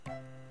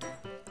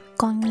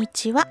こんに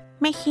ちは、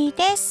めひ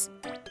です。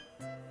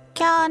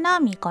今日の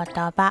御言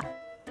葉、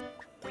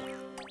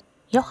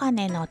ヨハ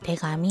ネの手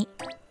紙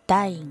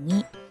第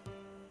2、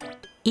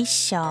1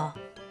章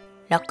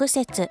6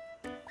節。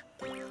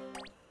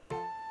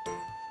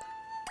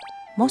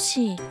も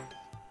し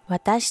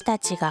私た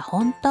ちが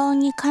本当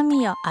に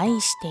神を愛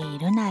してい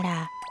るな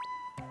ら、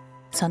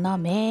その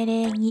命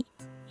令に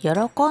喜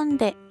ん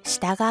で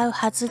従う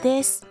はず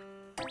です。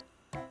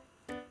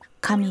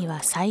神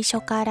は最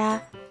初か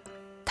ら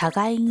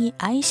互いに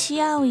愛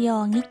し合う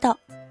ようにと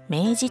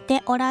命じ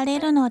ておられ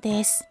るの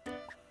です。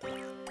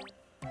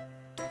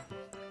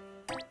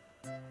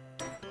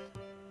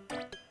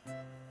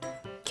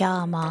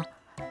今日も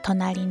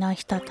隣の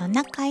人と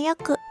仲良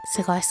く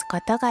過ごすこ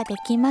とがで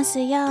きます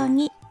よう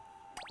に。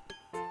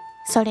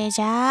それ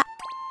じゃあ、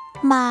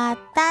ま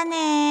た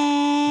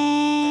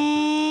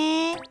ねー。